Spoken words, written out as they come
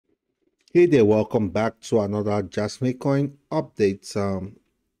Hey there, welcome back to another Jasmy coin update.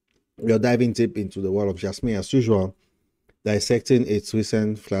 We're diving deep into the world of Jasmy as usual, dissecting its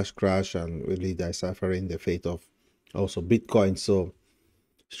recent flash crash and really deciphering the fate of also Bitcoin. So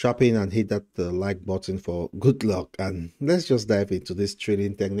strap in and hit that like button for good luck, and let's just dive into this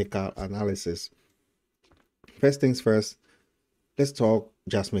trading technical analysis. First things first, let's talk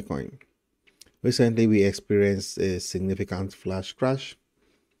Jasmy coin. Recently, we experienced a significant flash crash,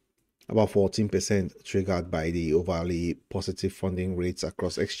 about 14% triggered by the overly positive funding rates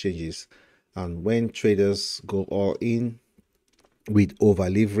across exchanges. And when traders go all in with over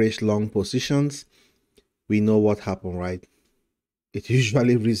leveraged long positions, we know what happened, right? It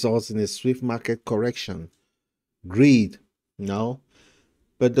usually results in a swift market correction. Greed, no.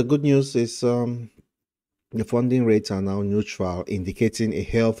 But the good news is the funding rates are now neutral, indicating a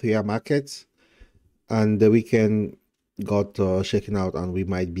healthier market. And the weekend got shaken out, and we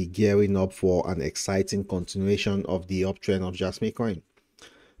might be gearing up for an exciting continuation of the uptrend of Jasmy coin.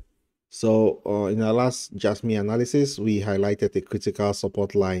 So in our last Jasmy analysis, we highlighted a critical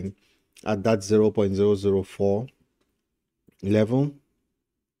support line at that 0.004 level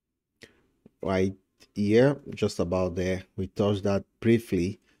right here, just about there. We touched that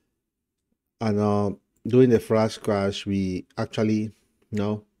briefly, and during the flash crash, we actually,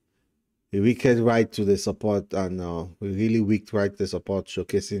 we wicked right to the support, and we really wicked right the support,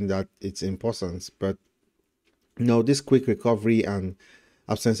 showcasing that its importance. But this quick recovery and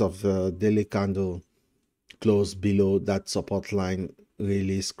absence of the daily candle close below that support line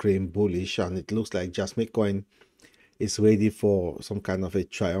really scream bullish, and it looks like Jasmy coin is ready for some kind of a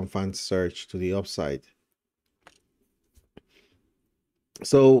triumphant surge to the upside.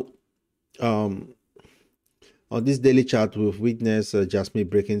 So on this daily chart, we've witnessed Jasmy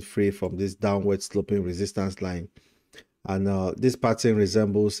breaking free from this downward sloping resistance line, and this pattern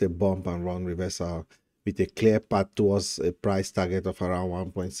resembles a bump and run reversal with a clear path towards a price target of around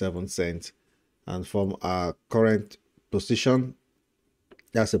 1.7 cents. And from our current position,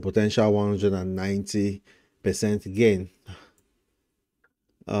 that's a potential 190% gain.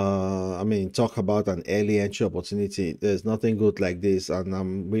 I mean, talk about an early entry opportunity. There's nothing good like this, and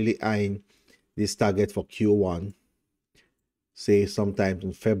I'm really eyeing this target for Q1, say sometime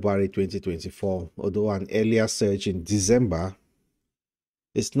in February 2024. Although an earlier surge in December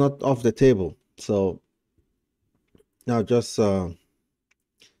is not off the table. So now just we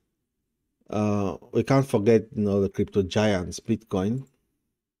can't forget the crypto giants, Bitcoin.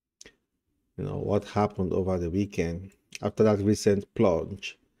 What happened over the weekend after that recent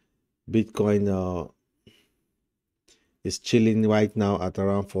plunge. Bitcoin is chilling right now at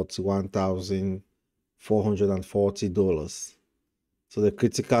around $41,440. So the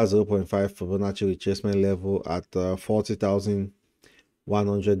critical 0.5 Fibonacci retracement level at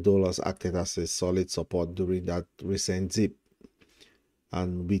 $40,100 acted as a solid support during that recent dip.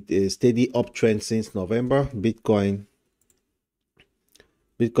 And with a steady uptrend since November, Bitcoin's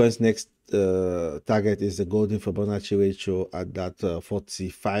next target is the golden Fibonacci ratio at that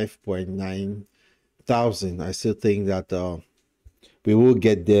 45.9 thousand. I still think that we will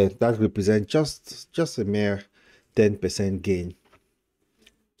get there. That represents just a mere 10% gain.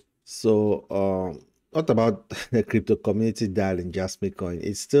 So what about the crypto community darling Jasmy coin?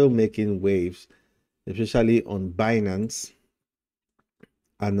 It's still making waves, especially on Binance,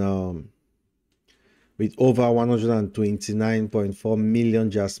 and with over 129.4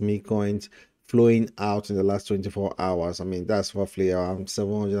 million Jasmy coins flowing out in the last 24 hours. I mean, that's roughly around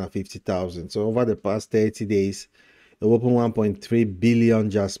 750,000. So over the past 30 days, the open 1.3 billion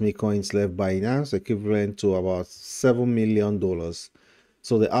Jasmy coins left Binance, equivalent to about $7 million.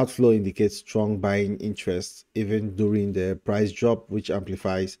 So the outflow indicates strong buying interest even during the price drop, which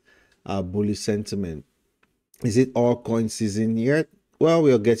amplifies bullish sentiment. Is it altcoin season yet? Well,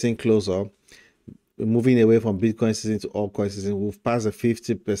 we are getting closer. We're moving away from Bitcoin season to altcoin season. We've passed the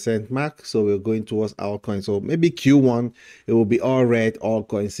 50% mark, so we're going towards altcoin. So maybe Q1 it will be all red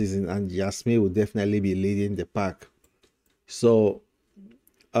altcoin season, and Jasmy will definitely be leading the pack. So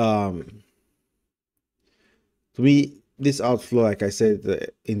this outflow, like I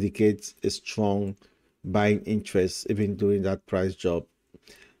said, indicates a strong buying interest even during that price drop.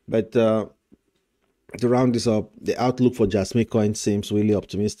 But to round this up, the outlook for Jasmy coin seems really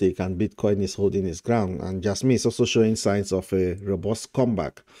optimistic, and Bitcoin is holding its ground, and Jasmy is also showing signs of a robust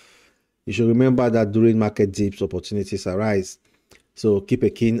comeback. You should remember that during market dips, opportunities arise. So keep a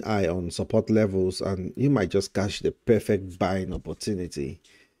keen eye on support levels, and you might just catch the perfect buying opportunity.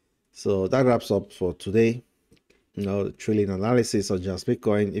 So that wraps up for today. The trading analysis of Jasmy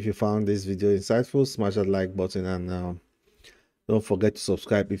coin. If you found this video insightful, smash that like button, and don't Don't forget to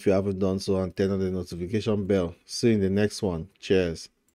subscribe if you haven't done so and turn on the notification bell. See you in the next one. Cheers.